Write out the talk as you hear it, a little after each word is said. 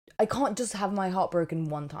I can't just have my heart broken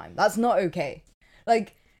one time. That's not okay.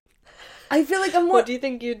 Like, I feel like I'm more... What do you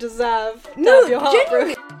think you deserve to No, have your heart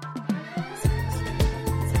genuinely. broken?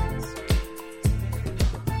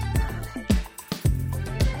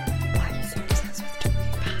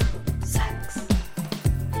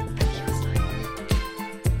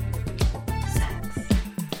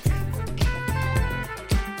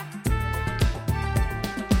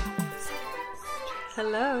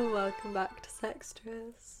 Hello, welcome back to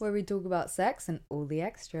Sextras. Where we talk about sex and all the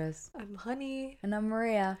extras. I'm Honey, And I'm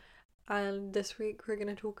Maria. and this week we're going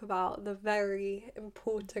to talk about the very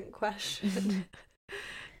important question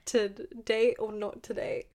to date or not to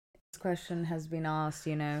date. This question has been asked,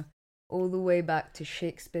 all the way back to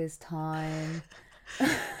Shakespeare's time.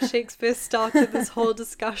 Shakespeare started this whole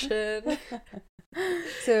discussion.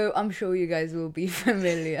 So I'm sure you guys will be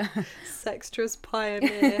familiar. Sextras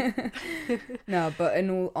pioneer. No, but in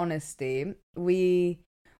all honesty, we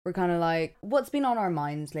were kind of like, what's been on our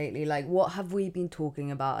minds lately? Like, what have we been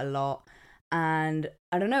talking about a lot? And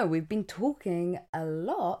I don't know, we've been talking a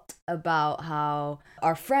lot about how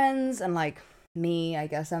our friends and like me, I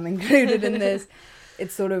guess I'm included in this,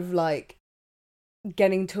 it's sort of like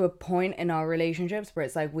getting to a point in our relationships where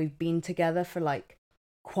it's like we've been together for like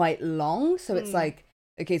quite long, so it's like,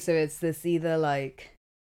 okay, so it's this either like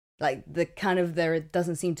the kind of, there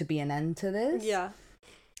doesn't seem to be an end to this,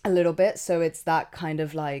 a little bit, so it's that kind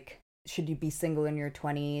of like, should you be single in your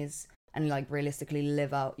 20s and like realistically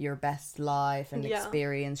live out your best life and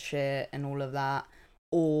experience shit and all of that,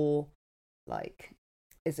 or like,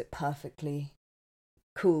 is it perfectly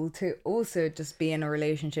cool to also just be in a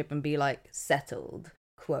relationship and be like settled,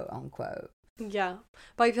 quote unquote? Yeah,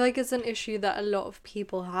 but I feel like it's an issue that a lot of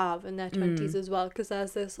people have in their 20s as well, because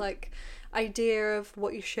there's this like idea of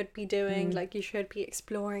what you should be doing, like you should be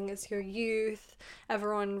exploring as your youth.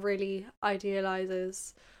 Everyone really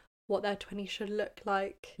idealizes what their 20s should look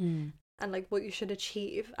like and like what you should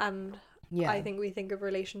achieve, and I think we think of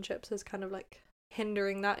relationships as kind of like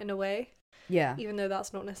hindering that in a way, even though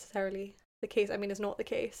that's not necessarily the case. I mean, it's not the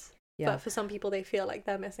case, but for some people they feel like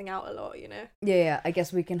they're missing out a lot, I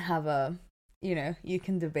guess we can have a, you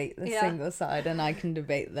can debate the single side and I can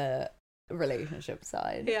debate the relationship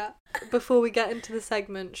side. Before we get into the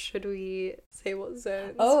segment, should we say what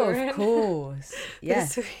zones we're in? Of course.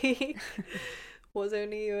 Yes. This week, what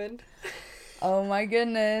zone are you in? Oh my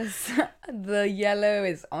goodness, the yellow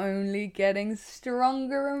is only getting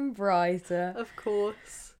stronger and brighter. Of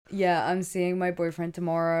course. Yeah, I'm seeing my boyfriend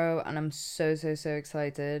tomorrow and I'm so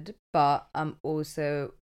excited, but I'm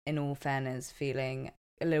also, in all fairness, feeling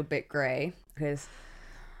a little bit grey because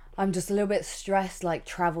I'm just a little bit stressed, like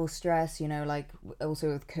travel stress, like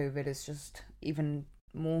also with COVID, it's just even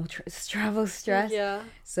more travel stress. Yeah.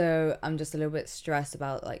 So I'm just a little bit stressed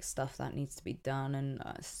about like stuff that needs to be done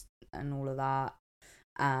and all of that,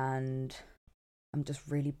 and I'm just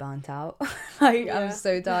really burnt out. I'm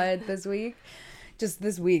so tired this week. Just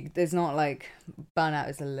this week, there's not like, burnout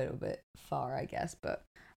is a little bit far, I guess, but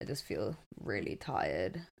I just feel really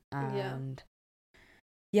tired, and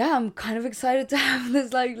I'm kind of excited to have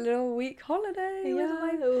this like little week holiday.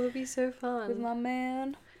 It will be so fun with my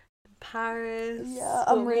man. Paris. Yeah,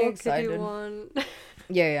 I'm really excited. Could you want?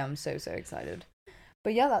 I'm so excited.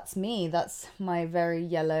 But yeah, that's me. That's my very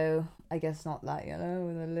yellow, I guess not that yellow,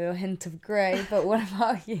 with a little hint of grey. But what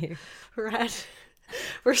about you? Red.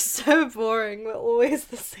 We're so boring. We're always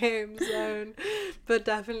the same zone. But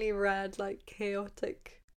definitely red, like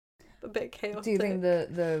chaotic. A bit chaotic. Do you think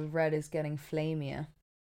the red is getting flamier?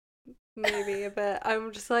 Maybe a bit.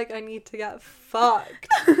 I'm just like, I need to get fucked.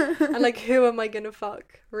 And like, who am I gonna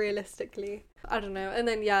fuck realistically? I don't know. And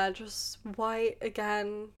then just white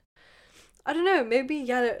again. I don't know, maybe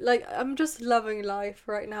yellow. Like, I'm just loving life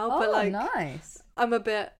right now, but like, nice. I'm a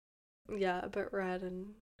bit red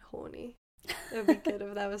and horny. It would be good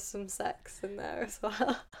if there was some sex in there as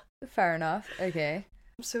well. Fair enough. Okay.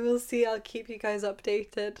 So we'll see. I'll keep you guys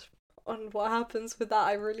updated on what happens with that.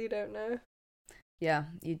 I really don't know. Yeah,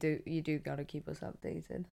 you do gotta keep us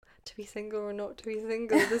updated. To be single or not to be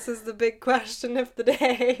single, this is the big question of the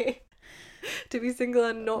day. To be single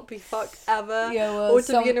and not be fucked ever, or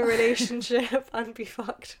to be in a relationship and be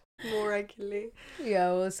fucked more regularly.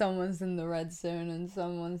 Yeah, well, someone's in the red zone and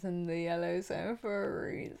someone's in the yellow zone for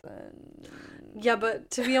a reason. Yeah,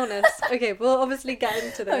 but to be honest, okay, we'll obviously get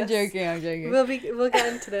into this. I'm joking. We'll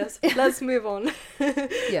get into this. Let's move on.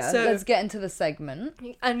 Yeah, so let's get into the segment.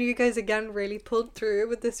 And you guys again really pulled through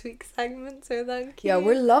with this week's segment, so thank you. Yeah,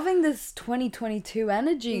 we're loving this 2022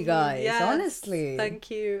 energy, guys. Yes, honestly.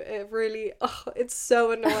 Thank you. It really, it's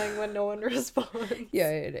so annoying when no one responds. Yeah,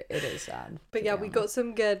 it is sad. But yeah, we got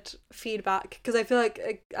some good good feedback, because I feel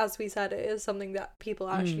like, as we said, it is something that people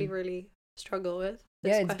actually really struggle with.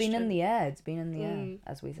 Yeah, it's been in the air. It's been in the air,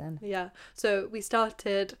 as we said. Yeah. So we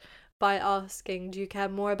started by asking, do you care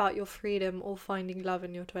more about your freedom or finding love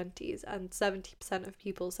in your 20s? And 70% of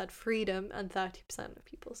people said freedom and 30% of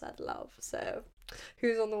people said love. So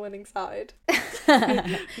who's on the winning side?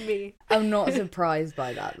 Me. I'm not surprised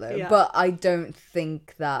by that, though. Yeah. But I don't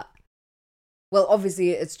think that... Well,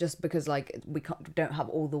 obviously, it's just because, like, we don't have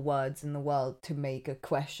all the words in the world to make a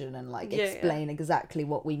question and, like, explain exactly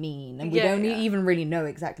what we mean. And we don't even really know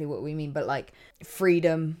exactly what we mean. But, like,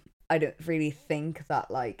 freedom, I don't really think that,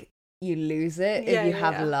 like, you lose it if you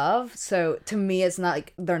have love. So, to me, it's not,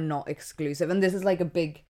 like, they're not exclusive. And this is, like, a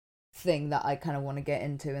big thing that I kind of want to get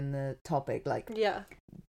into in the topic. Like,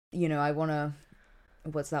 you know, I want to...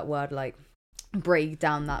 What's that word? Like... break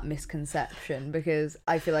down that misconception, because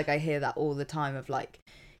I feel like I hear that all the time of, like,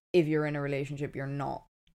 if you're in a relationship,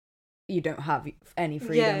 you don't have any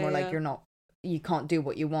freedom, or like you can't do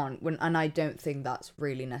what you want, and I don't think that's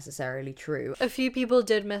really necessarily true. A few people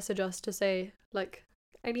did message us to say, like,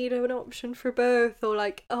 I need an option for both, or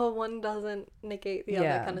like, oh, one doesn't negate the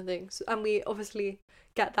other kind of thing. So, and we obviously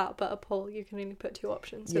get that, but a poll, you can only put 2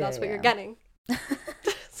 options, so that's what you're getting.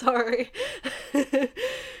 Sorry.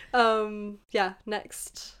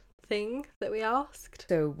 Next thing that we asked.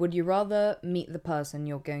 So, would you rather meet the person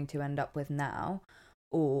you're going to end up with now,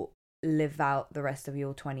 or live out the rest of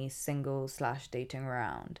your 20s single/dating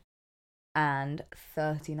around? And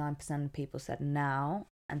 39% of people said now,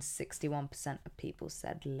 and 61% of people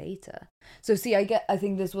said later. So see, I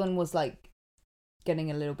think this one was like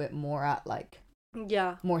getting a little bit more at, like,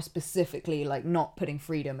 more specifically, like, not putting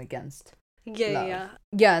freedom against love.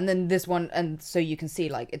 And then this one, and so you can see,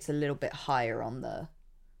 like, it's a little bit higher on the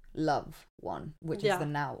love one, which is the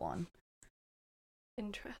now one.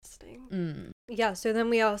 Interesting. So then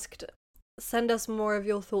we asked, send us more of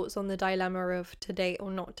your thoughts on the dilemma of to date or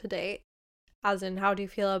not to date, as in, how do you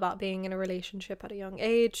feel about being in a relationship at a young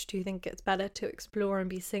age? Do you think it's better to explore and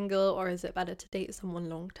be single, or is it better to date someone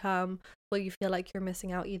long term? Will you feel like you're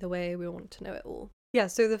missing out either way? We want to know it all. Yeah,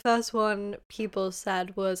 so the first one people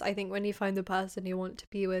said was, I think when you find the person you want to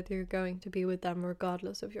be with, you're going to be with them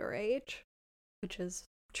regardless of your age, which is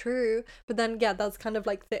true. But then, that's kind of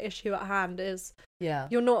like the issue at hand is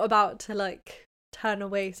you're not about to, like, turn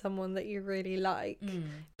away someone that you really like,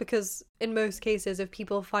 because in most cases, if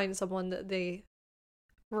people find someone that they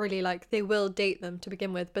really like, they will date them to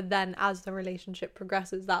begin with, but then as the relationship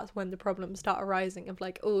progresses, that's when the problems start arising of,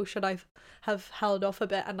 like, oh, should I have held off a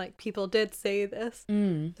bit? And, like, people did say this,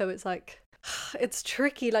 so it's like, it's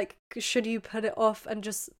tricky, like, should you put it off and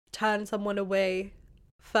just turn someone away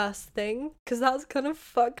first thing? Because that's kind of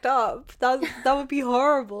fucked up. That would be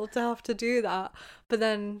horrible to have to do that. But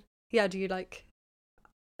then do you, like,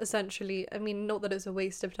 essentially, I mean, not that it's a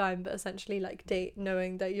waste of time, but essentially, like, date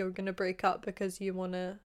knowing that you're gonna break up because you want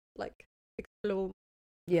to, like, explore?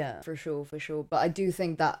 Yeah, for sure. But I do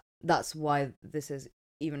think that that's why this is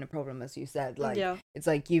even a problem, as you said. Like, it's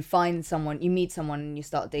like you find someone, you meet someone and you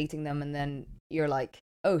start dating them, and then you're like,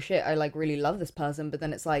 oh shit, I, like, really love this person, but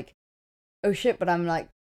then it's like, oh shit, but I'm, like,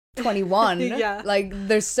 21. Like,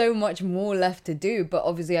 there's so much more left to do, but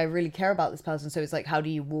obviously I really care about this person, so it's like, how do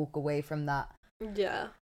you walk away from that?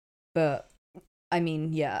 But I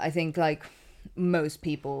mean, I think, like, most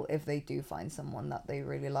people, if they do find someone that they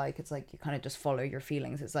really like, it's like you kind of just follow your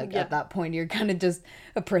feelings. It's like at that point you're kind of just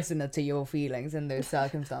a prisoner to your feelings in those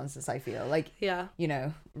circumstances. I feel like, you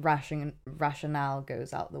know, rationale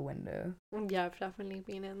goes out the window. I've definitely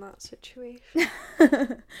been in that situation.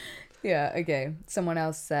 Okay. Someone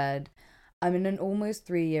else said, I'm in an almost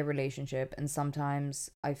 3-year relationship, and sometimes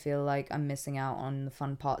I feel like I'm missing out on the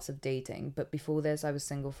fun parts of dating. But before this, I was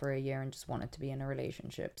single for a year and just wanted to be in a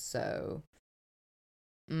relationship. So,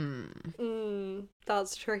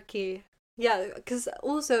 that's tricky. Yeah, because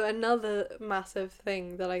also another massive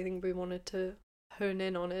thing that I think we wanted to hone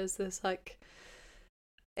in on is this, like,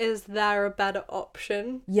 is there a better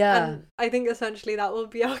option? And I think essentially that will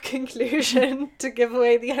be our conclusion to give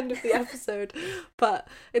away the end of the episode. But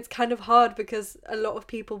it's kind of hard because a lot of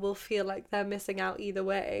people will feel like they're missing out either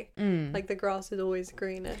way. Like, the grass is always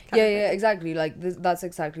greener. Exactly. Like, that's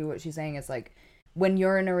exactly what she's saying. It's like, when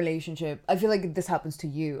you're in a relationship, I feel like this happens to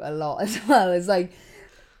you a lot as well. It's like,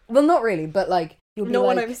 well, not really, but, like, you'll be not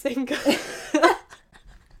like... when I'm single.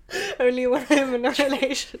 Only when I'm in a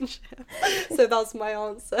relationship. So that's my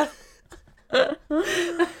answer.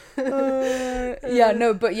 Yeah,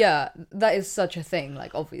 no, but yeah, that is such a thing.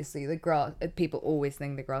 Like, obviously, the grass, people always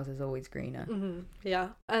think the grass is always greener. Yeah.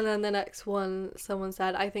 And then the next one, someone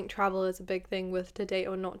said, I think travel is a big thing with to date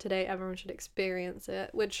or not to date. Everyone should experience it,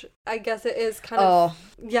 which I guess it is kind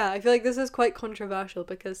of. Yeah, I feel like this is quite controversial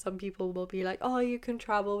because some people will be like, oh, you can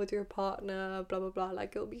travel with your partner, blah, blah, blah.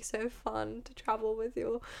 Like, it'll be so fun to travel with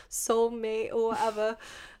your soulmate or whatever.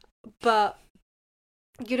 But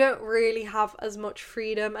you don't really have as much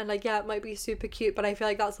freedom, and like, yeah, it might be super cute, but I feel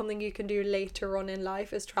like that's something you can do later on in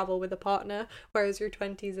life, is travel with a partner, whereas your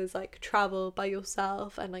 20s is like travel by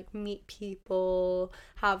yourself and like meet people,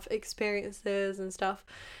 have experiences and stuff.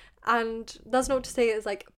 And that's not to say it's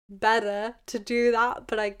like better to do that,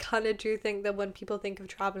 but I kind of do think that when people think of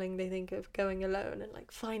traveling, they think of going alone and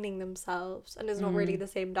like finding themselves, and it's not really the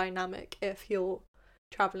same dynamic if you're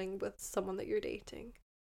traveling with someone that you're dating.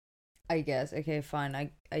 I guess. Okay,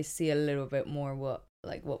 fine. I see a little bit more what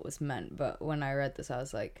was meant, but when I read this, I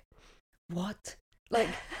was like, what? Like,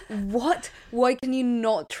 what? Why can you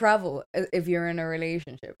not travel if you're in a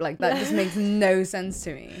relationship? Like, that just makes no sense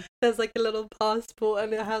to me. There's like a little passport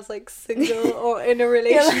and it has like single or in a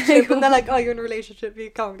relationship, and they're like, oh, you're in a relationship,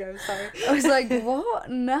 you can't go, sorry. I was like,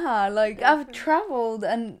 what? Nah, like, I've traveled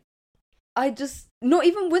and I just, not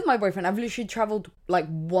even with my boyfriend, I've literally traveled like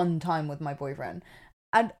one time with my boyfriend.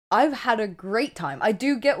 And I've had a great time. I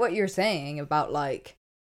do get what you're saying about, like,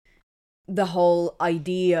 the whole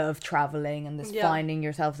idea of traveling and this finding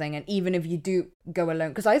yourself thing. And even if you do go alone,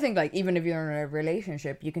 because I think, like, even if you're in a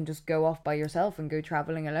relationship, you can just go off by yourself and go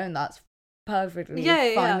traveling alone. That's perfectly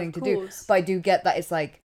fine thing to do. But I do get that it's,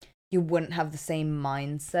 like, you wouldn't have the same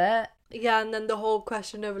mindset. Yeah, and then the whole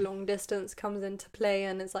question of long distance comes into play,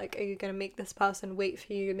 and it's like, are you going to make this person wait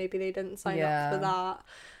for you? Maybe they didn't sign up for that.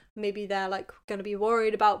 Maybe they're like gonna be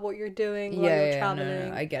worried about what you're doing while you're traveling.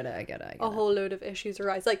 No. I get it. A whole load of issues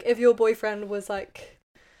arise. Like, if your boyfriend was like,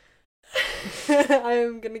 I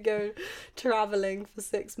am gonna go traveling for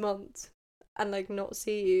 6 months and like not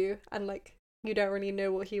see you, and like you don't really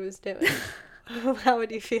know what he was doing, how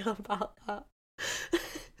would you feel about that?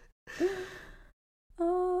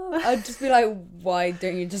 I'd just be like, why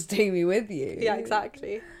don't you just take me with you? Yeah,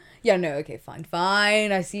 exactly. Yeah, no, okay, fine.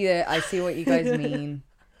 I see it. I see what you guys mean.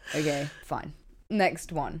 Okay, fine.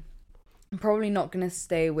 Next one. I'm probably not going to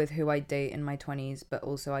stay with who I date in my 20s, but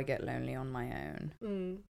also I get lonely on my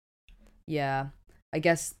own. Yeah, I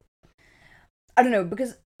guess, I don't know,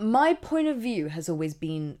 because my point of view has always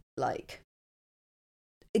been, like,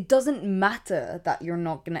 it doesn't matter that you're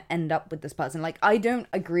not going to end up with this person. Like, I don't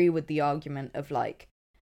agree with the argument of, like,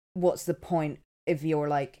 what's the point if you're,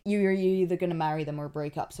 like, you're either going to marry them or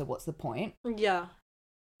break up, so what's the point? Yeah.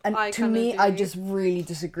 And to me, I just really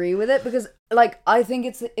disagree with it, because, like, I think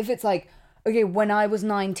if it's like, okay, when I was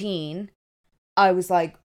 19, I was,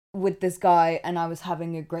 like, with this guy and I was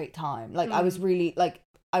having a great time. Like, I was really, like,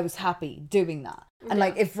 I was happy doing that. And,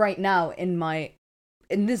 like, if right now in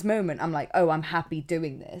this moment, I'm like, oh, I'm happy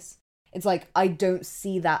doing this. It's like, I don't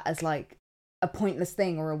see that as, like, a pointless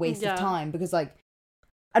thing or a waste of time, because, like,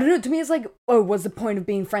 I don't know, to me, it's like, oh, what's the point of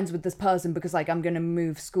being friends with this person because, like, I'm going to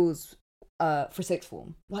move schools for sixth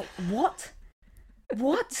form. Like, what?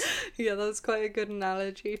 Yeah, that's quite a good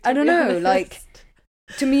analogy. I don't know, like,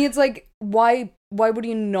 to me it's like, why would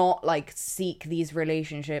you not, like, seek these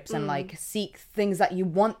relationships and, like, seek things that you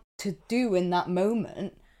want to do in that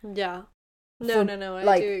moment? Yeah. No, I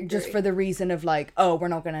like, do agree. just for the reason of, like, oh, we're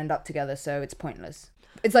not going to end up together, so it's pointless.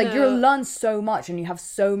 It's like, you'll learn so much and you have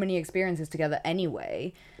so many experiences together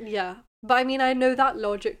anyway. Yeah. But I mean, I know that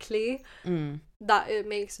logically, that it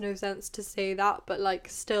makes no sense to say that, but, like,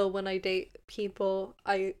 still, when I date people,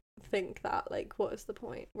 I think that, like, what is the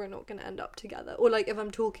point? We're not going to end up together. Or, like, if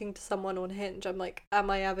I'm talking to someone on Hinge, I'm like,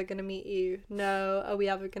 am I ever going to meet you? No. Are we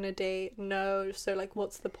ever going to date? No. So, like,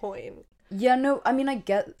 what's the point? Yeah, no, I mean, I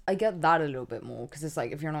get that a little bit more, because it's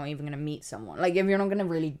like, if you're not even going to meet someone, like, if you're not going to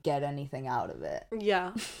really get anything out of it.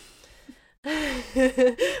 Yeah.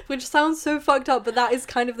 Which sounds so fucked up, but that is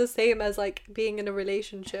kind of the same as, like, being in a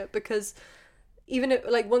relationship, because even if,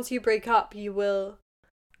 like, once you break up, you will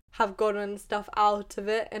have gotten stuff out of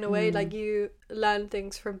it in a way. Like, you learn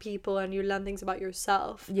things from people and you learn things about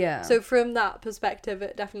yourself. Yeah. So from that perspective,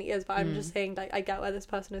 it definitely is, but I'm just saying, like, I get where this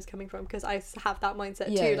person is coming from, because I have that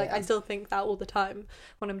mindset too. Like, I still think that all the time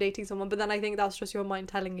when I'm dating someone, but then I think that's just your mind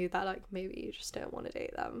telling you that, like, maybe you just don't want to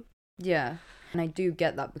date them. Yeah. And I do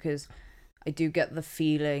get that, because I do get the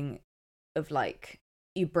feeling of, like,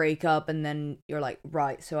 you break up and then you're like,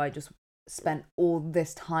 right, so I just spent all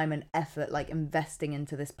this time and effort, like, investing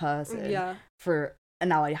into this person and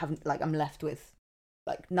now I haven't, like, I'm left with,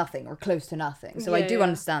 like, nothing or close to nothing. So I do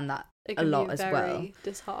understand that it a can lot be as very well.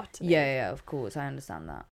 disheartening. Yeah, of course, I understand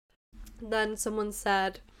that. Then someone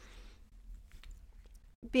said,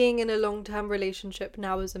 being in a long-term relationship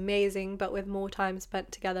now is amazing, but with more time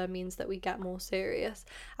spent together means that we get more serious.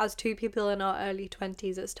 As two people in our early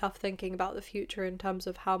 20s, it's tough thinking about the future in terms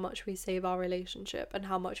of how much we save our relationship and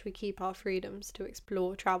how much we keep our freedoms to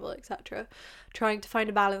explore, travel, etc. Trying to find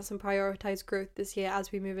a balance and prioritize growth this year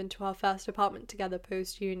as we move into our first apartment together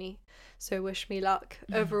post-uni. So wish me luck.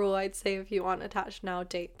 Overall, I'd say if you aren't attached now,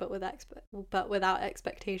 date, but without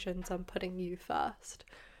expectations and putting you first.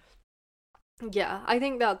 Yeah, I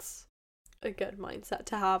think that's a good mindset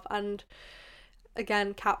to have, and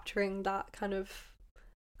again, capturing that kind of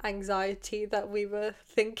anxiety that we were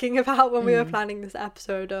thinking about when we were planning this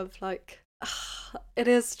episode of like, it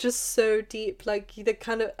is just so deep, like the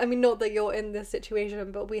kind of, I mean, not that you're in this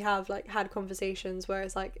situation, but we have like had conversations where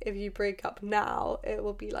it's like, if you break up now, it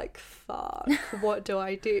will be like, fuck, what do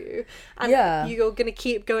I do? And you're gonna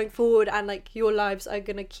keep going forward, and like your lives are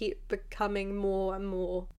gonna keep becoming more and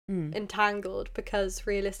more entangled, because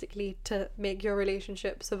realistically, to make your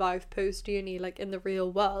relationship survive post uni, like in the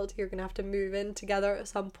real world, you're gonna have to move in together at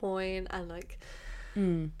some point, and like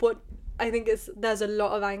what I think there's a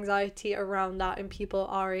lot of anxiety around that in people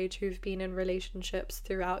our age who've been in relationships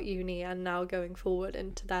throughout uni and now going forward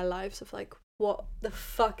into their lives of like, what the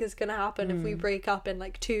fuck is gonna happen if we break up in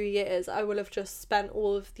like 2 years? I will have just spent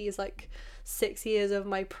all of these like 6 years of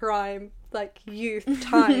my prime like youth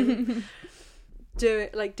time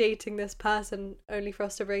dating this person only for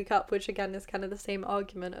us to break up, which again is kind of the same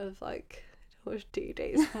argument of like, what do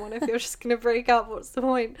days someone if you're just gonna break up, what's the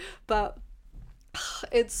point? But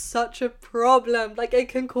it's such a problem, like it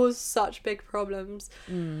can cause such big problems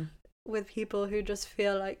with people who just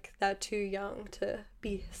feel like they're too young to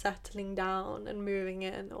be settling down and moving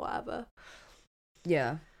in or whatever.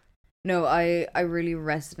 No, I really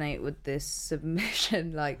resonate with this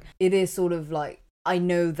submission. Like, it is sort of like, I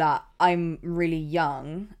know that I'm really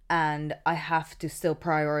young and I have to still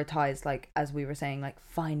prioritize, like, as we were saying, like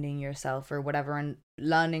finding yourself or whatever, and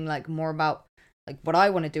learning like more about like what I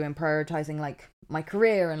want to do and prioritizing like my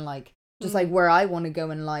career and like just like where I want to go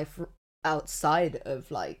in life outside of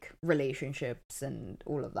like relationships and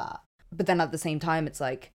all of that. But then at the same time, it's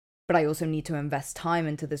like, but I also need to invest time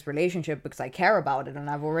into this relationship because I care about it and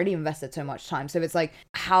I've already invested so much time. So it's like,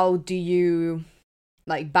 how do you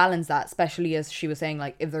like balance that? Especially as she was saying,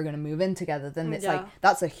 like if they're going to move in together, then it's like,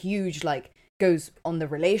 that's a huge like goes on the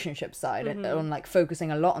relationship side and on like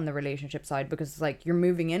focusing a lot on the relationship side, because it's like you're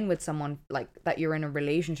moving in with someone like that you're in a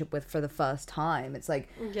relationship with for the first time. It's like,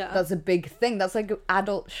 that's a big thing. That's like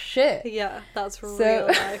adult shit. That's real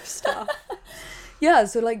life stuff.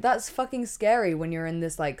 So like that's fucking scary when you're in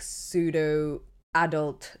this like pseudo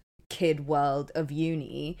adult kid world of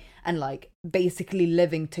uni and like basically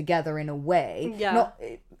living together in a way. Not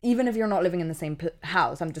even if you're not living in the same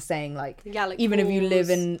house, I'm just saying like, like even pools. if you live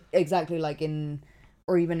in exactly like in,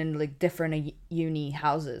 or even in like different uni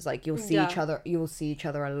houses, like you'll see each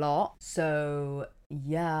other a lot. So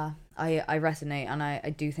yeah, I resonate, and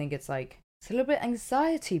I do think it's like, it's a little bit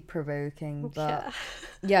anxiety provoking, but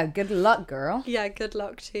yeah, good luck, girl. Yeah, good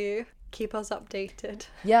luck to you. Keep us updated.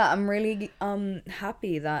 Yeah, I'm really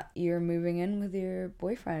happy that you're moving in with your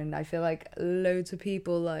boyfriend. I feel like loads of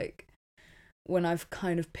people, like when I've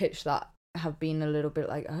kind of pitched that, have been a little bit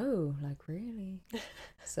like, oh, like really?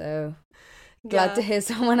 So glad to hear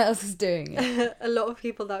someone else is doing it. A lot of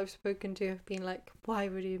people that I've spoken to have been like, why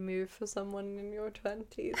would you move for someone in your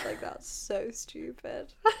 20s? Like, that's so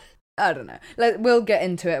stupid. I don't know. Like, we'll get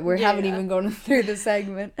into it. We haven't even gone through the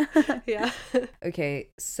segment. Okay,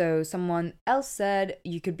 so someone else said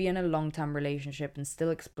you could be in a long-term relationship and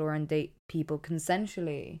still explore and date people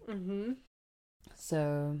consensually.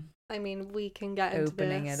 So I mean, we can get into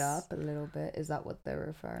opening it up a little bit. Is that what they're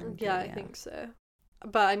referring to? Yeah, I think so.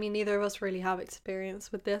 But I mean, neither of us really have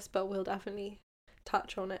experience with this, but we'll definitely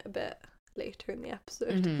touch on it a bit later in the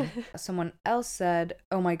episode. Someone else said,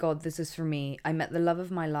 oh my god, this is for me. I met the love of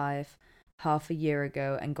my life half a year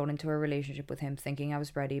ago and got into a relationship with him thinking I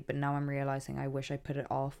was ready, but now I'm realizing I wish I put it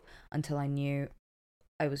off until I knew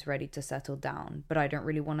I was ready to settle down. But I don't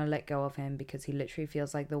really want to let go of him because he literally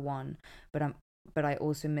feels like the one, but I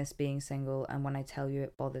also miss being single, and when I tell you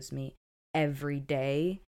it bothers me every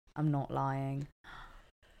day, I'm not lying.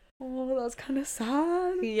 Oh, that's kind of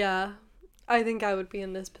sad. Yeah, I think I would be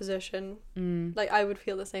in this position. Like, I would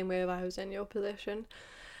feel the same way if I was in your position.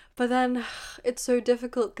 But then it's so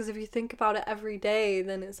difficult because if you think about it every day,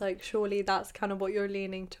 then it's like, surely that's kind of what you're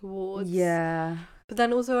leaning towards. Yeah. But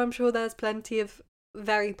then also I'm sure there's plenty of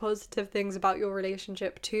very positive things about your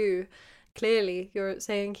relationship too. Clearly, you're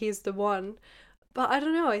saying he's the one. But I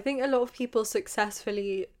don't know, I think a lot of people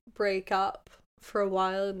successfully break up for a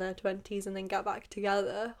while in their 20s and then get back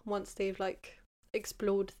together once they've like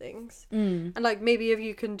explored things. And like maybe if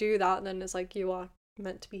you can do that, then it's like you are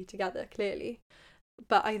meant to be together, clearly.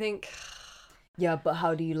 But I think yeah, but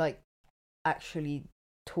how do you like actually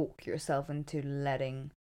talk yourself into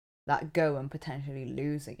letting that go and potentially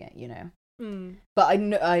losing it, you know? But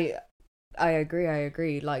I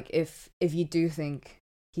agree, like if you do think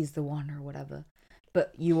he's the one or whatever,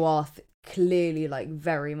 but you are clearly like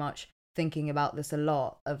very much thinking about this a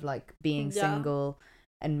lot of like being single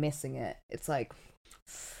and missing it, it's like,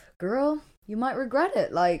 girl, you might regret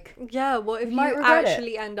it. Like, yeah, what if you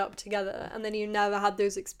actually end up together and then you never had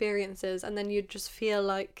those experiences, and then you just feel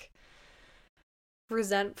like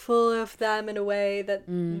resentful of them in a way that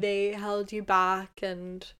they held you back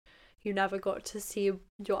and you never got to see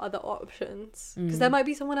your other options, because there might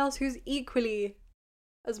be someone else who's equally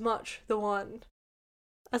as much the one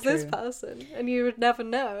as this person, and you would never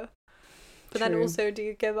know. But then also, do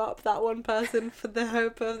you give up that one person for the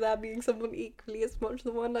hope of there being someone equally as much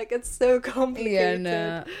the one? Like, it's so complicated.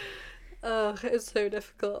 Yeah, no. It's so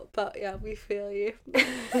difficult. But yeah, we feel you.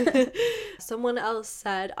 Someone else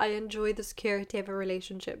said, I enjoy the security of a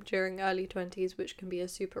relationship during early 20s, which can be a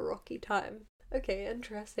super rocky time. Okay,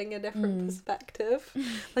 interesting, a different perspective.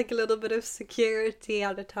 Like a little bit of security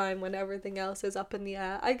at a time when everything else is up in the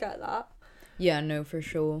air. I get that. Yeah, no, for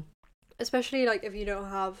sure. Especially like if you don't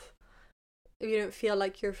feel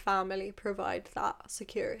like your family provide that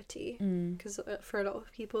security, because for a lot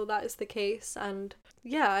of people that is the case. And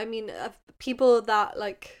yeah, I mean, people that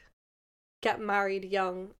like get married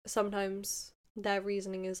young, sometimes their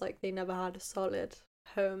reasoning is like they never had a solid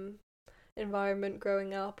home environment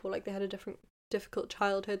growing up, or like they had a difficult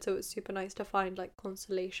childhood, so it's super nice to find like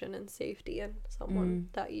consolation and safety in someone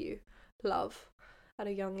that you love at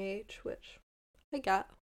a young age, which I get.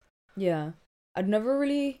 Yeah, I'd never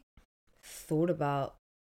really thought about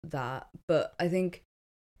that, but I think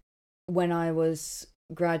when I was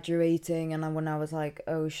graduating and when I was like,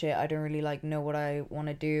 oh shit, I don't really like know what I want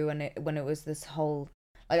to do, and when it was this whole,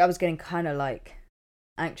 like, I was getting kind of like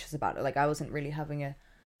anxious about it, like I wasn't really having a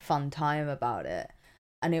fun time about it,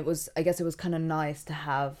 and I guess it was kind of nice to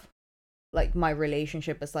have like my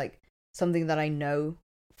relationship as like something that I know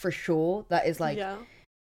for sure that is like,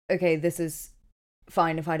 okay, this is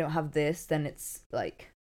fine. If I don't have this, then it's like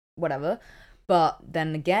whatever. But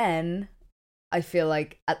then again, I feel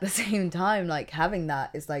like at the same time, like having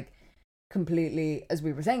that is like completely, as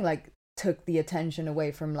we were saying, like took the attention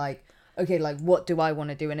away from like, okay, like what do I want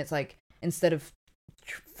to do? And it's like, instead of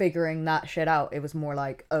figuring that shit out, it was more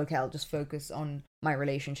like, okay, I'll just focus on my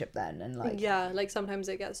relationship then. And like, yeah, like sometimes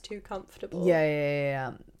it gets too comfortable.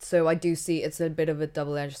 Yeah. So I do see it's a bit of a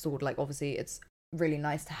double-edged sword. Like obviously it's really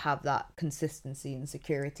nice to have that consistency and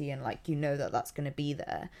security, and like, you know that that's going to be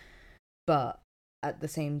there, but at the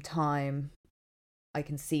same time I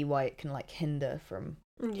can see why it can like hinder from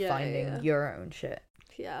finding your own shit.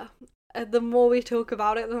 Yeah, the more we talk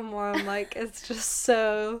about it, the more I'm like, it's just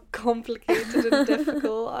so complicated and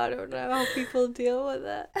difficult. I don't know how people deal with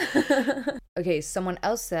it. Okay, someone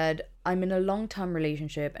else said, I'm in a long-term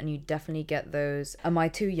relationship and you definitely get those am I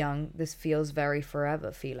too young, this feels very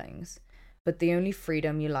forever feelings. But the only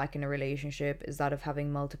freedom you lack in a relationship is that of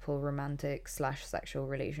having multiple romantic/sexual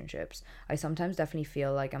relationships. I sometimes definitely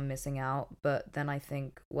feel like I'm missing out, but then I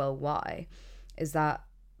think, well, why? Is that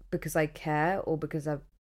because I care, or because I've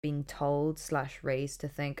been told/raised to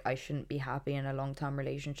think I shouldn't be happy in a long-term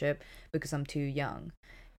relationship because I'm too young?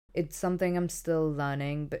 It's something I'm still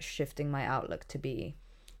learning, but shifting my outlook to be.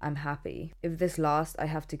 I'm happy. If this lasts, I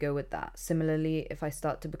have to go with that. Similarly, if I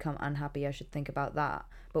start to become unhappy, I should think about that.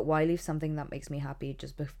 But why leave something that makes me happy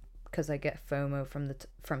just because I get FOMO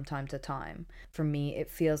from time to time? For me, it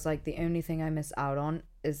feels like the only thing I miss out on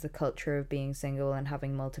is the culture of being single and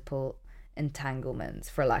having multiple entanglements,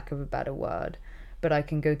 for lack of a better word. But I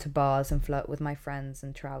can go to bars and flirt with my friends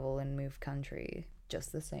and travel and move country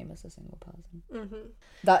just the same as a single person.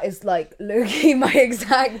 That is like low-key my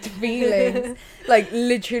exact feelings. Like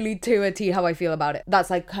literally to a T how I feel about it. That's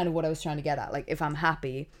like kind of what I was trying to get at. Like if I'm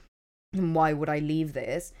happy, then why would I leave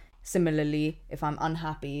this? Similarly, if I'm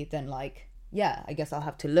unhappy, then like, yeah, I guess I'll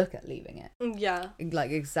have to look at leaving it. Yeah.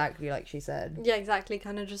 Like exactly like she said. Yeah, exactly.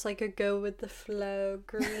 Kind of just like a go with the flow,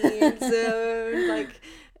 green zone. Like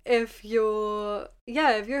if you're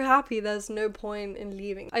happy, there's no point in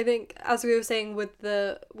leaving. I think, as we were saying with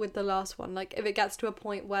the last one, like if it gets to a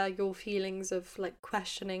point where your feelings of like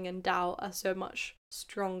questioning and doubt are so much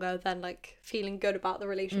stronger than like feeling good about the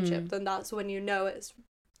relationship, then that's when you know it's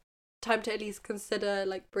time to at least consider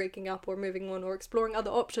like breaking up or moving on or exploring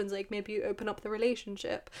other options. Like maybe you open up the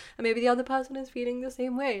relationship and maybe the other person is feeling the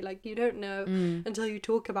same way. Like you don't know until you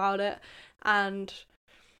talk about it. And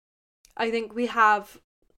I think we have,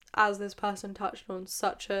 as this person touched on,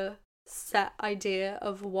 such a set idea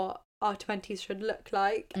of what our 20s should look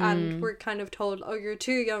like, and we're kind of told, oh, you're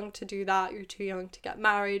too young to do that, you're too young to get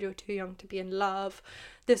married, you're too young to be in love,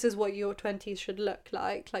 this is what your 20s should look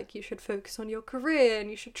like you should focus on your career and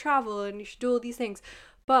you should travel and you should do all these things.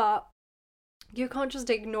 But you can't just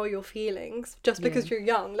ignore your feelings just because you're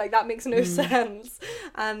young. Like that makes no sense,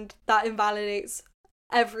 and that invalidates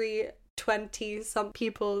every 20 some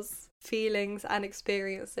people's feelings and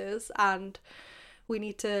experiences. And we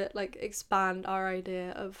need to like expand our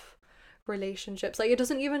idea of relationships. Like it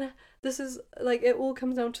doesn't even, this is like, it all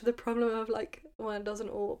comes down to the problem of like, well, it doesn't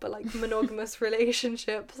all, but like monogamous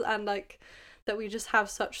relationships, and like that we just have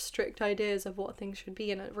such strict ideas of what things should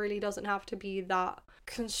be, and it really doesn't have to be that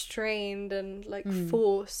constrained and like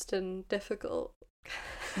forced and difficult.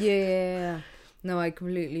 Yeah. No, I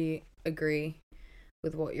completely agree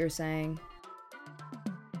with what you're saying.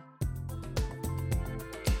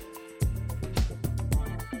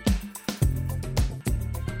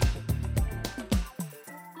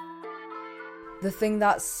 The thing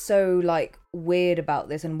that's so like weird about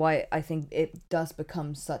this, and why I think it does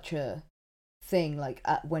become such a thing like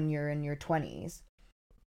when you're in your 20s,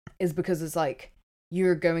 is because it's like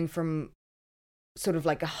you're going from sort of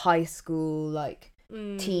like a high school like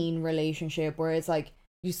teen relationship where it's like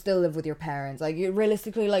you still live with your parents, like you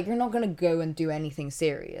realistically, like you're not gonna go and do anything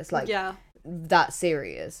serious, like that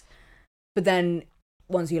serious. But then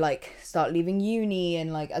once you like start leaving uni,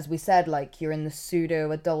 and like as we said, like you're in the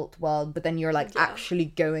pseudo adult world, but then you're like actually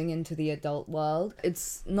going into the adult world,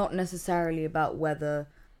 it's not necessarily about whether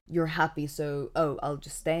you're happy, so I'll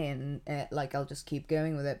just stay in it, like I'll just keep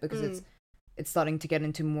going with it, because it's starting to get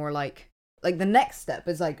into more like the next step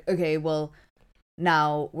is like, okay, well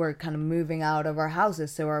now we're kind of moving out of our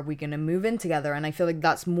houses, so are we gonna move in together? And I feel like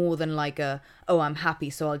that's more than like I'm happy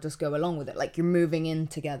so I'll just go along with it. Like you're moving in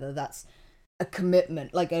together, that's a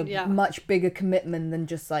commitment, like a much bigger commitment than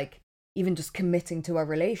just like even just committing to a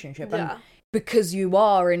relationship. And because you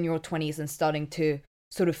are in your 20s and starting to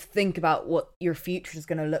sort of think about what your future is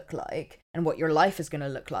going to look like and what your life is going to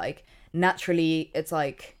look like, naturally it's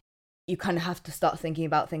like you kind of have to start thinking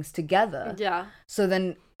about things together. So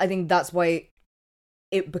then I think that's why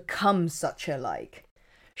it becomes such a like,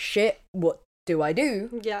 shit, what do I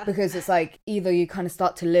do? Because it's like either you kind of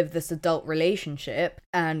start to live this adult relationship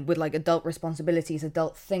and with like adult responsibilities,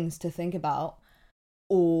 adult things to think about,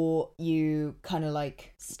 or you kind of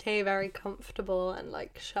like stay very comfortable and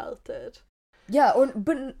like sheltered.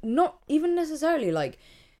 But not even necessarily, like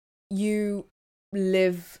you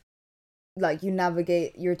live, like you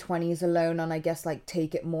navigate your 20s alone, and I guess like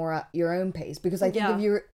take it more at your own pace, because I think if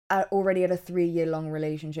you're already at a 3-year-long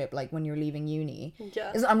relationship, like when you're leaving uni,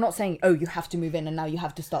 I'm not saying you have to move in and now you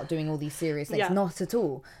have to start doing all these serious things, not at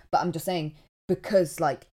all, but I'm just saying because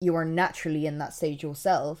like you are naturally in that stage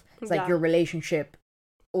yourself, it's like your relationship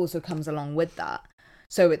also comes along with that,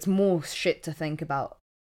 so it's more shit to think about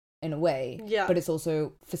in a way, but it's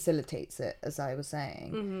also facilitates it, as I was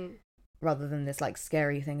saying, rather than this like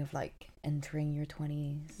scary thing of like entering your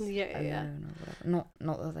 20s alone or whatever.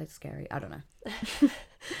 Not that that's scary, I don't know.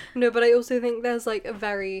 No, but I also think there's like a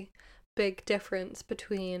very big difference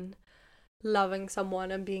between loving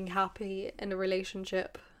someone and being happy in a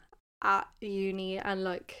relationship at uni and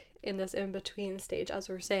like in this in-between stage, as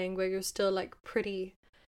we're saying, where you're still like pretty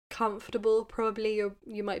comfortable. Probably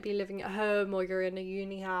you might be living at home, or you're in a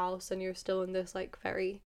uni house and you're still in this like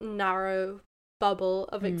very narrow bubble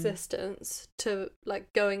of existence, to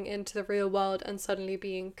like going into the real world and suddenly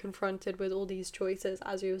being confronted with all these choices,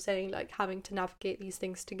 as you were saying, like having to navigate these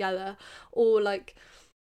things together, or like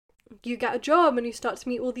you get a job and you start to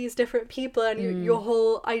meet all these different people, and your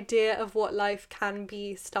whole idea of what life can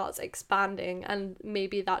be starts expanding, and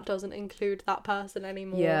maybe that doesn't include that person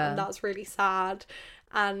anymore, and that's really sad,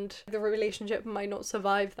 and the relationship might not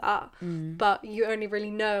survive that, but you only really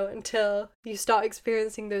know until you start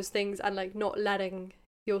experiencing those things, and like not letting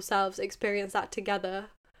yourselves experience that together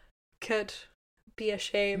could be a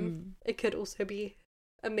shame. It could also be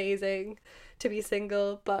amazing to be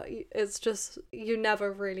single, but it's just, you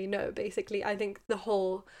never really know, basically. I think the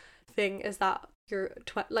whole thing is that your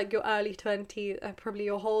early 20s and probably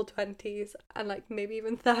your whole 20s and like maybe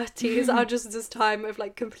even 30s are just this time of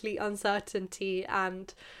like complete uncertainty,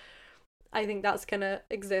 and I think that's gonna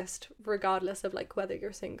exist regardless of like whether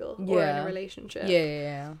you're single or in a relationship.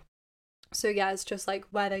 So yeah, it's just like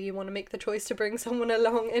whether you want to make the choice to bring someone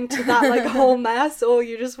along into that like whole mess, or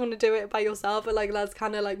you just want to do it by yourself. But like that's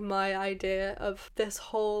kind of like my idea of this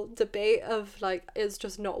whole debate of like, it's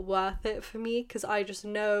just not worth it for me, because I just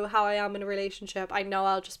know how I am in a relationship. I know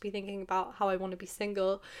I'll just be thinking about how I want to be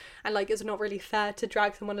single, and like it's not really fair to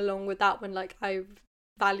drag someone along with that when like I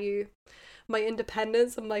value my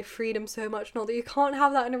independence and my freedom so much. Not that you can't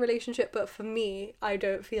have that in a relationship, but for me, I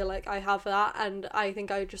don't feel like I have that, and I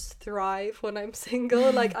think I just thrive when I'm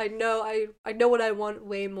single. Like I know what I want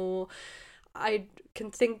way more. I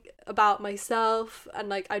can think about myself, and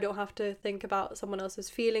like I don't have to think about someone else's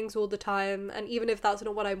feelings all the time, and even if that's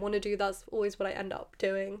not what I want to do, that's always what I end up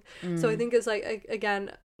doing. So I think it's like,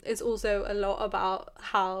 again, it's also a lot about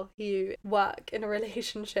how you work in a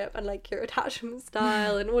relationship and like your attachment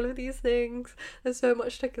style and all of these things. There's so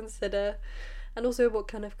much to consider, and also what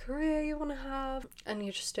kind of career you want to have, and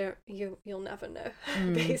you just don't, you'll never know.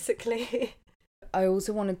 Basically. I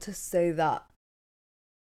also wanted to say that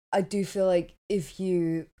I do feel like if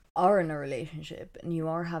you are in a relationship and you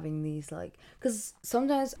are having these like, because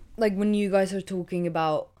sometimes like when you guys are talking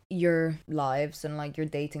about your lives and like your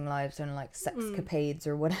dating lives and like sexcapades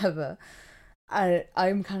or whatever,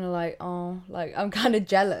 I'm kind of like, oh, like I'm kind of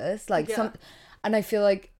jealous, like and I feel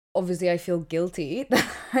like obviously I feel guilty,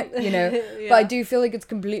 you know. Yeah. But I do feel like it's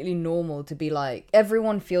completely normal to be like,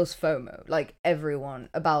 everyone feels FOMO, like everyone,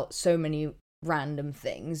 about so many random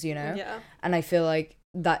things, you know. And I feel like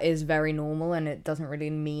that is very normal, and it doesn't really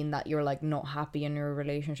mean that you're like not happy in your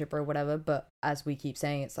relationship or whatever. But as we keep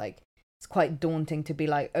saying, it's like, it's quite daunting to be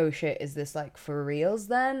like, oh shit, is this like for reals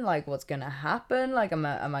then? Like what's gonna happen? Like am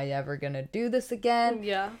I ever gonna do this again?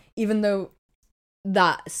 Yeah. Even though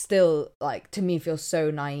that still like to me feels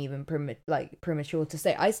so naive and premature to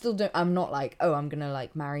say. I'm not like, oh, I'm gonna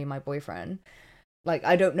like marry my boyfriend. Like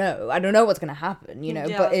I don't know what's gonna happen, you know.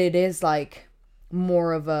 Yeah. But it is like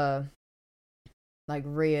more of a like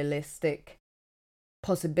realistic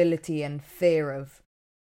possibility and fear of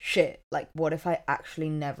shit, like what if I actually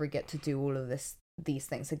never get to do all of these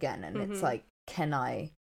things again? And it's like, am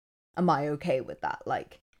I okay with that?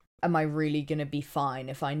 Like, am I really gonna be fine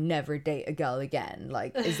if I never date a girl again?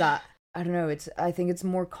 Like, is that, I don't know, I think it's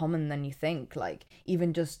more common than you think. Like,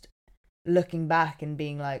 even just looking back and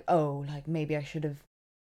being like, oh, like maybe I should have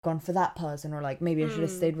gone for that person, or like maybe I should have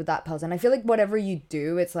stayed with that person. I feel like whatever you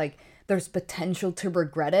do, it's like there's potential to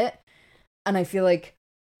regret it. And I feel like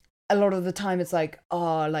a lot of the time it's like,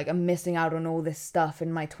 oh, like I'm missing out on all this stuff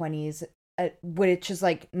in my 20s, which is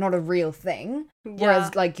like not a real thing.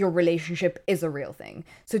 Whereas like your relationship is a real thing.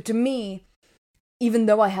 So to me, even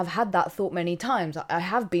though I have had that thought many times, I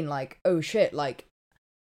have been like, oh shit, like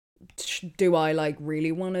do I like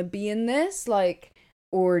really want to be in this? Like,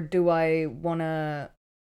 or do I want to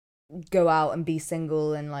go out and be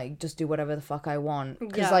single and like just do whatever the fuck I want?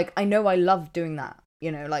 Because like I know I love doing that.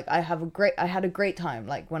 You know, like I had a great time,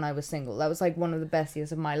 like when I was single. That was like one of the best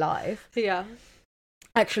years of my life. Yeah.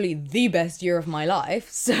 Actually, the best year of my life.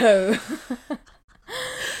 So,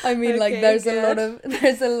 I mean, like there's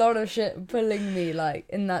a lot of shit pulling me like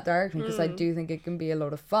in that direction, because I do think it can be a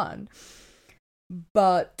lot of fun.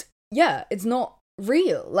 But yeah, it's not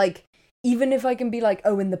real. Like even if I can be like,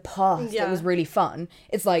 oh, in the past it was really fun.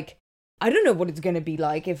 It's like I don't know what it's gonna be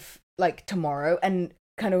like if like tomorrow. And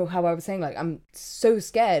kind of how I was saying, like I'm so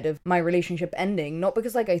scared of my relationship ending, not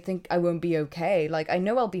because like I think I won't be okay, like I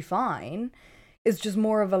know I'll be fine. It's just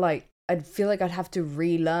more of a like, I'd feel like I'd have to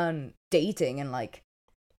relearn dating and like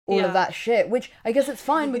all of that shit, which I guess it's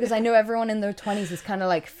fine because I know everyone in their 20s is kind of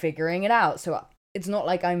like figuring it out, so it's not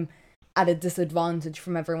like I'm at a disadvantage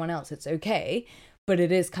from everyone else. It's okay, but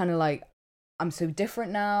it is kind of like I'm so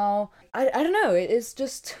different now. I don't know, it is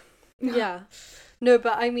just No,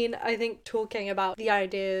 but I mean, I think talking about the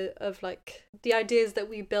idea of like the ideas that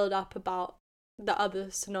we build up about the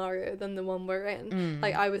other scenario than the one we're in.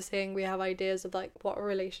 Like I was saying, we have ideas of like what a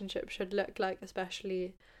relationship should look like,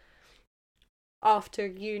 especially after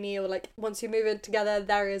uni, or like once you move in together,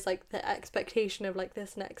 there is like the expectation of like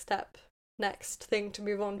this next thing to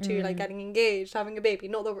move on to, like getting engaged, having a baby.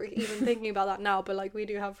 Not that we're even thinking about that now, but like we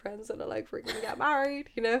do have friends that are like, we're gonna get married,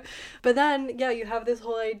 you know. But then you have this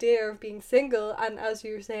whole idea of being single, and as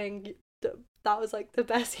you were saying, that was like the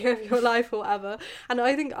best year of your life or whatever. And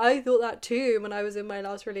I think I thought that too when I was in my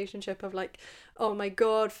last relationship, of like, oh my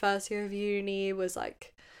god, first year of uni was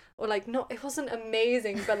like, or like, not, it wasn't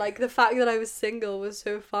amazing, but like the fact that I was single was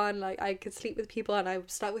so fun. Like I could sleep with people, and I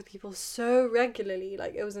slept with people so regularly,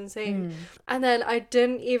 like it was insane. And then I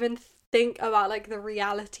didn't even think about like the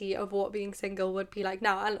reality of what being single would be like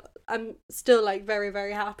now. And I'm still like very,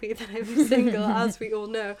 very happy that I'm single, as we all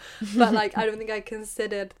know, but like I don't think I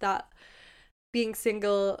considered that being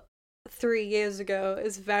single 3 years ago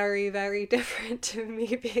is very, very different to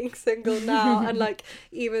me being single now. And like,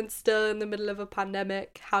 even still in the middle of a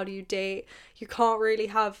pandemic, how do you date? You can't really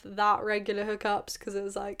have that regular hookups because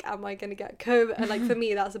it's like, am I gonna get COVID? And like, for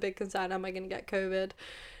me, that's a big concern. Am I gonna get COVID?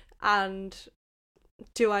 And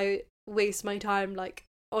do I waste my time like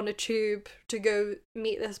on a tube to go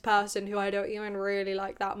meet this person who I don't even really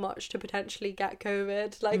like that much to potentially get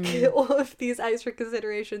COVID? Like, all of these extra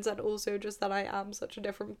considerations, and also just that I am such a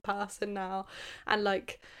different person now. And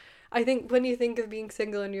like, I think when you think of being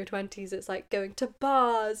single in your 20s, it's like going to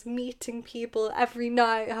bars, meeting people every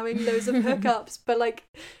night, having loads of hookups. But like,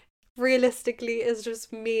 realistically, it's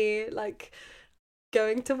just me like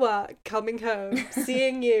going to work, coming home,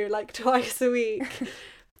 seeing you like twice a week.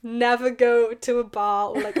 Never go to a bar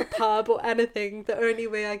or like a pub or anything. The only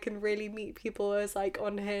way I can really meet people is like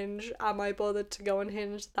on Hinge. Am I bothered to go on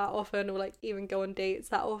Hinge that often, or like even go on dates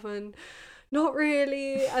that often? Not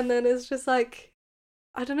really. And then it's just like,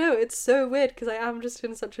 I don't know, it's so weird because I am just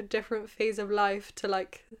in such a different phase of life to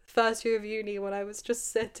like first year of uni, when I was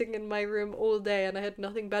just sitting in my room all day and I had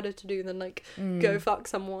nothing better to do than like go fuck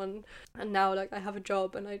someone. And now like I have a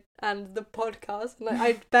job and the podcast, and like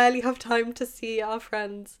I barely have time to see our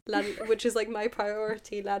friends, which is like my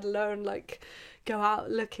priority, let alone like go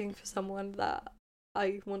out looking for someone that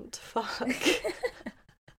I want to fuck.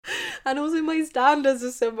 And also my standards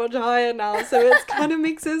are so much higher now, so it kind of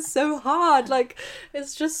makes it so hard. Like,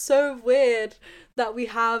 it's just so weird that we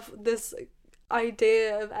have this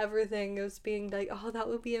idea of everything as being like, oh, that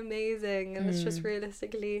would be amazing, and it's just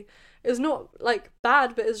realistically, it's not like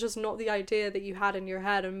bad, but it's just not the idea that you had in your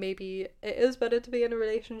head. And maybe it is better to be in a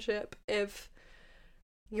relationship if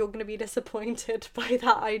you're going to be disappointed by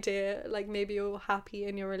that idea. Like, maybe you're happy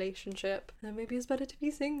in your relationship, then maybe it's better to be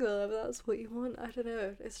single if that's what you want. I don't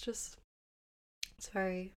know, it's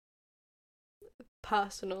very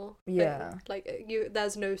personal thing. Like,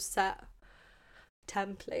 there's no set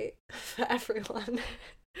template for everyone.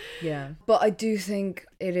 Yeah, but I do think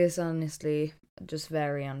it is honestly just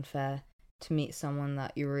very unfair to meet someone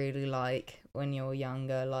that you really like when you're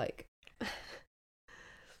younger. Like,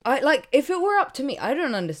 if it were up to me, I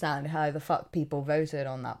don't understand how the fuck people voted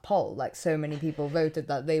on that poll. Like, so many people voted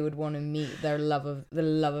that they would want to meet the love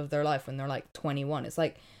of their life when they're like 21. It's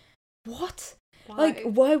like, what? Why? Like,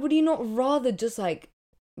 why would you not rather just like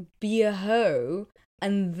be a hoe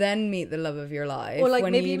and then meet the love of your life? Or like,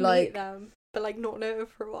 when maybe you meet them, but like not know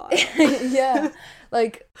for a while. Yeah,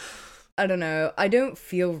 like, I don't know. I don't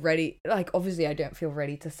feel ready. Like, obviously, I don't feel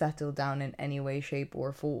ready to settle down in any way, shape,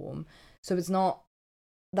 or form. So that's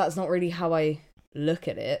not really how I look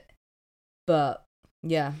at it. But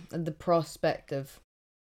yeah, the prospect of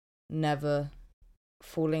never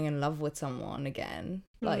falling in love with someone again,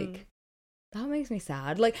 like, that makes me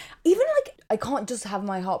sad. Like, even like, I can't just have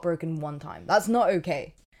my heart broken one time. That's not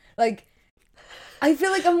okay. Like, I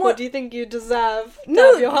feel like I'm more... What do you think you deserve to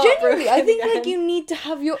No, have your heart genuinely, I broken think again? like you need to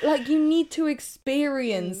have you need to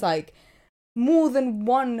experience like more than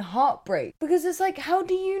one heartbreak, because it's like, how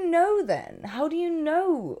do you know then? How do you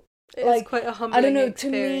know? It's like, quite a humbling I don't know,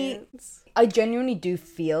 experience. to me, I genuinely do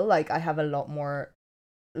feel like I have a lot more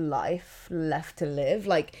life left to live.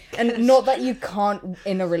 Like, and not that you can't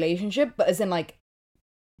in a relationship, but as in like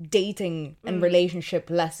dating and relationship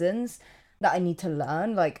lessons that I need to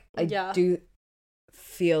learn. Like, I do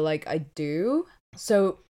feel like I do.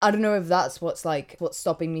 So I don't know if that's what's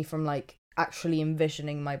stopping me from like actually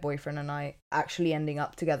envisioning my boyfriend and I actually ending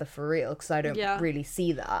up together for real, because I don't really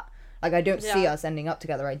see that. Like, I don't see us ending up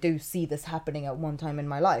together. I do see this happening at one time in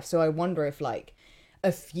my life. So I wonder if like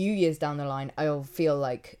a few years down the line I'll feel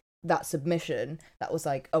like that submission that was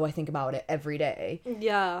like, oh, I think about it every day.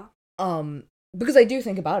 Yeah. Because I do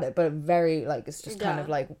think about it, but very like, it's just kind of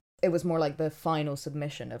like, it was more like the final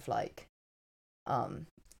submission of like,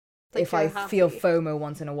 like, if I feel FOMO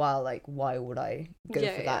once in a while, like, why would I go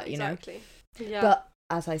for that, you know? Yeah. But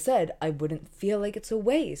as I said, I wouldn't feel like it's a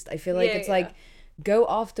waste. I feel like it's like, go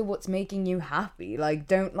after what's making you happy. Like,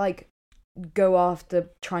 don't like go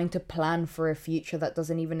after trying to plan for a future that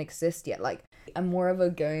doesn't even exist yet. Like, I'm more of a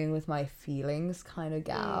going with my feelings kind of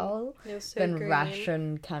gal than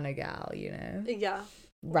ration kind of gal, you know? Yeah.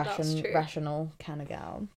 Rational kind of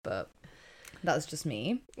gal. But that's just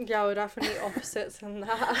me. Yeah, we're definitely opposites in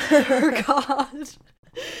that regard.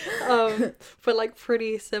 But like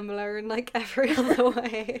pretty similar in like every other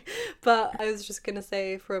way. But I was just gonna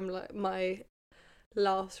say, from like my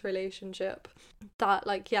last relationship, that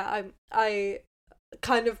like, I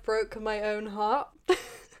kind of broke my own heart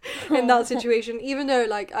in that situation, even though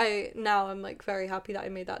like I'm like very happy that I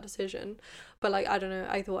made that decision. But like, I don't know,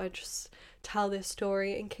 I thought I'd just tell this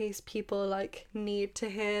story in case people like need to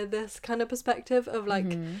hear this kind of perspective of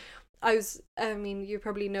like I mean, you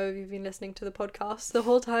probably know if you've been listening to the podcast the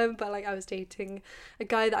whole time, but like I was dating a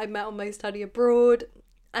guy that I met on my study abroad,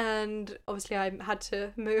 and obviously I had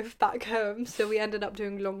to move back home, so we ended up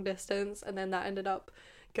doing long distance, and then that ended up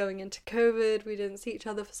going into COVID. We didn't see each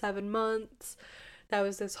other for 7 months. There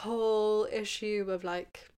was this whole issue of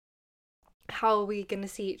like, how are we going to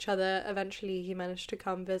see each other? Eventually he managed to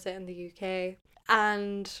come visit in the UK.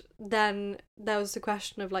 And then there was the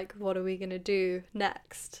question of like, what are we going to do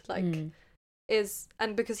next? Like,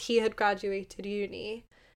 and because he had graduated uni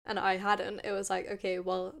and I hadn't, it was like, okay,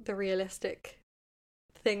 well, the realistic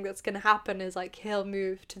thing that's going to happen is like he'll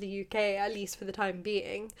move to the UK, at least for the time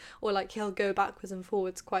being, or like he'll go backwards and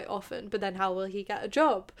forwards quite often, but then how will he get a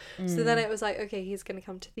job? So then it was like, okay, he's going to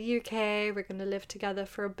come to the UK, we're going to live together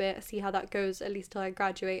for a bit, see how that goes, at least till I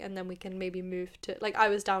graduate, and then we can maybe move to, like, I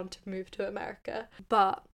was down to move to America.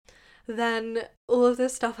 But then all of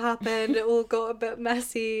this stuff happened, it all got a bit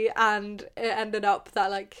messy, and it ended up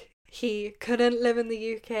that like he couldn't live in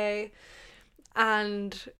the UK,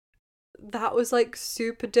 and that was like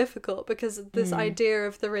super difficult because this idea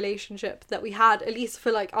of the relationship that we had, at least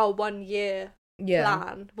for like our 1 year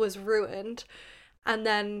plan, was ruined. And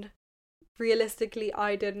then realistically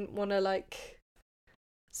I didn't want to like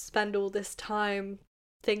spend all this time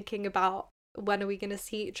thinking about, when are we going to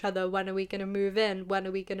see each other, when are we going to move in, when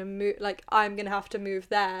are we going to move, like I'm going to have to move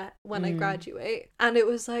there when I graduate. And it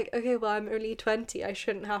was like, okay, well, I'm only 20, I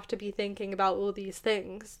shouldn't have to be thinking about all these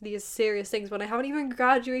things, these serious things, when I haven't even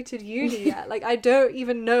graduated uni yet. Like I don't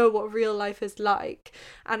even know what real life is like.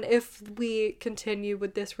 And if we continue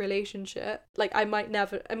with this relationship, like I might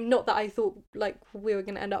never, I mean, not that I thought like we were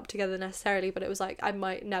going to end up together necessarily, but it was like I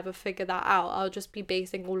might never figure that out. I'll just be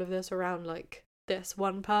basing all of this around like this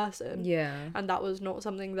one person. And that was not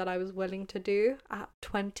something that I was willing to do at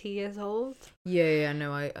 20 years old.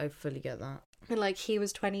 No, I fully get that. And like he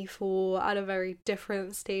was 24, at a very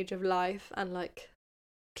different stage of life, and like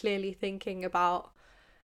clearly thinking about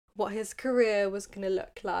what his career was going to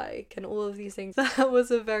look like and all of these things. That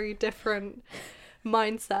was a very different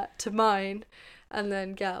mindset to mine. And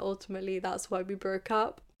then ultimately that's why we broke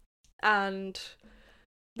up. And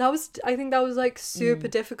I think that was like super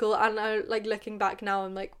difficult, and I like looking back now,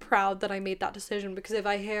 I'm like proud that I made that decision, because if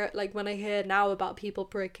I hear like, when I hear now about people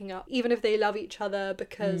breaking up, even if they love each other,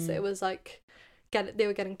 because it was like they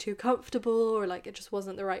were getting too comfortable, or like it just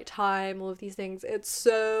wasn't the right time, all of these things, it's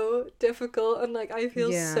so difficult. And like I feel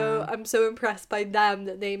I'm so impressed by them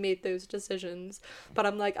that they made those decisions, but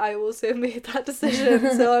I'm like, I also made that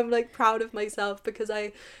decision. So I'm like proud of myself, because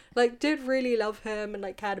I like did really love him and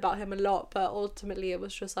like cared about him a lot, but ultimately it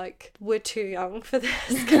was just like, we're too young for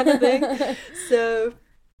this kind of thing. So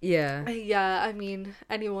I mean,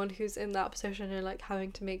 anyone who's in that position and like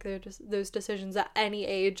having to make those decisions at any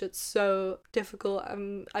age, it's so difficult.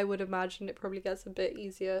 I would imagine it probably gets a bit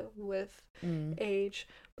easier with age,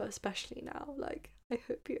 but especially now, like, I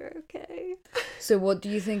hope you're okay. So what do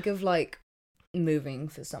you think of like moving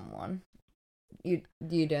for someone?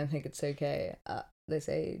 You don't think it's okay at this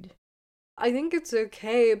age? I think it's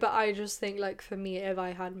okay, but I just think like for me, if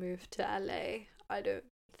I had moved to LA, I don't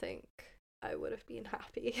think I would have been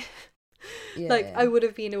happy. I would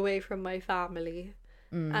have been away from my family,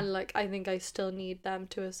 and like I think I still need them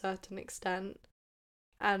to a certain extent.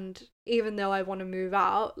 And even though I want to move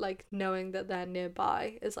out, like knowing that they're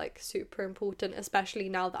nearby is like super important, especially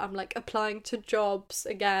now that I'm like applying to jobs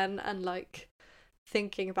again and like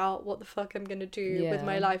thinking about what the fuck I'm gonna do with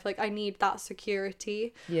my life. Like I need that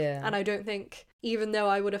security. And I don't think, even though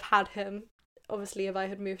I would have had him, obviously if I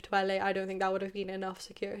had moved to LA, I don't think that would have been enough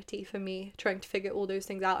security for me, trying to figure all those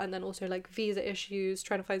things out. And then also like visa issues,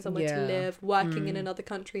 trying to find somewhere to live, working in another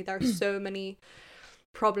country. There are so many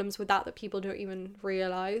problems with that people don't even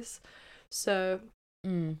realize. So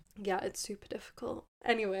it's super difficult.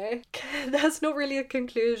 Anyway, that's not really a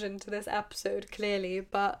conclusion to this episode, clearly,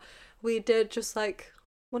 but we did just like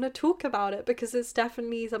want to talk about it, because it's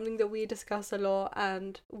definitely something that we discuss a lot,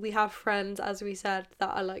 and we have friends, as we said, that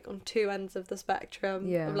are like on two ends of the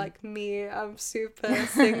spectrum. Of like me, I'm super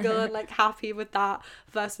single and like happy with that,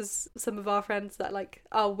 versus some of our friends that like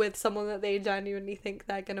are with someone that they genuinely think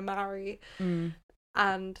they're gonna marry.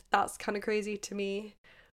 And that's kind of crazy to me,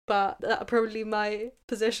 but probably my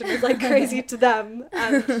position is like crazy to them,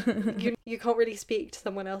 and you can't really speak to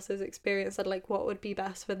someone else's experience and like what would be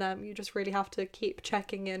best for them. You just really have to keep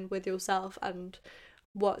checking in with yourself and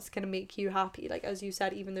what's going to make you happy. Like as you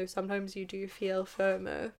said, even though sometimes you do feel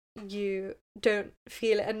FOMO, you don't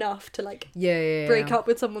feel it enough to like yeah, break up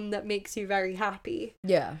with someone that makes you very happy.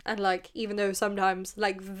 Yeah. And like, even though sometimes,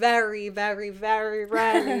 like very, very, very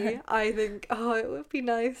rarely, I think, oh, it would be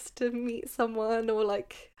nice to meet someone or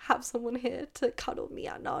like have someone here to cuddle me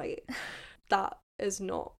at night. That is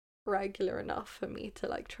not regular enough for me to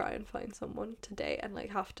like try and find someone to date and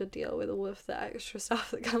like have to deal with all of the extra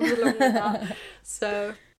stuff that comes along with that.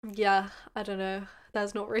 So yeah, I don't know.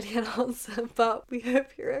 There's not really an answer, but we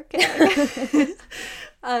hope you're okay.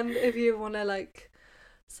 And if you want to like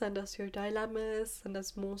send us your dilemmas, send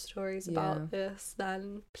us more stories about this,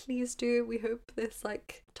 then please do. We hope this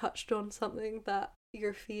like touched on something that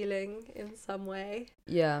you're feeling in some way.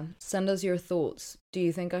 Yeah, send us your thoughts. Do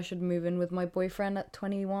you think I should move in with my boyfriend at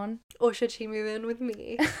 21? Or should she move in with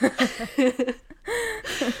me?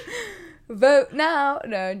 Vote now!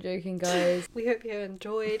 No, I'm joking, guys. We hope you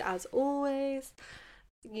enjoyed, as always.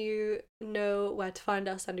 You know where to find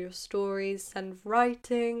us, send your stories, send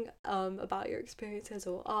writing about your experiences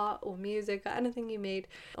or art or music or anything you made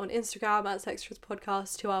on Instagram at Sextras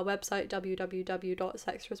Podcast, to our website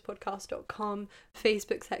www.sextraspodcast.com,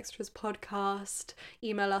 Facebook Sextras Podcast,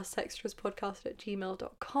 email us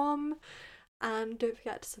sextraspodcast@gmail.com, and don't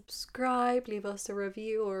forget to subscribe, leave us a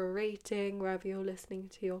review or a rating wherever you're listening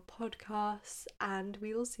to your podcasts, and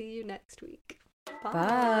we will see you next week.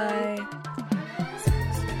 Bye. Bye.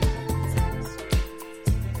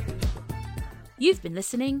 You've been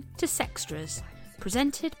listening to Sextras,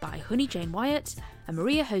 presented by Honey Jane Wyatt and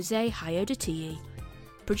Maria Jose Hayodatiyi,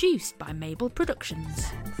 produced by Mabel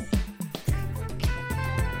Productions.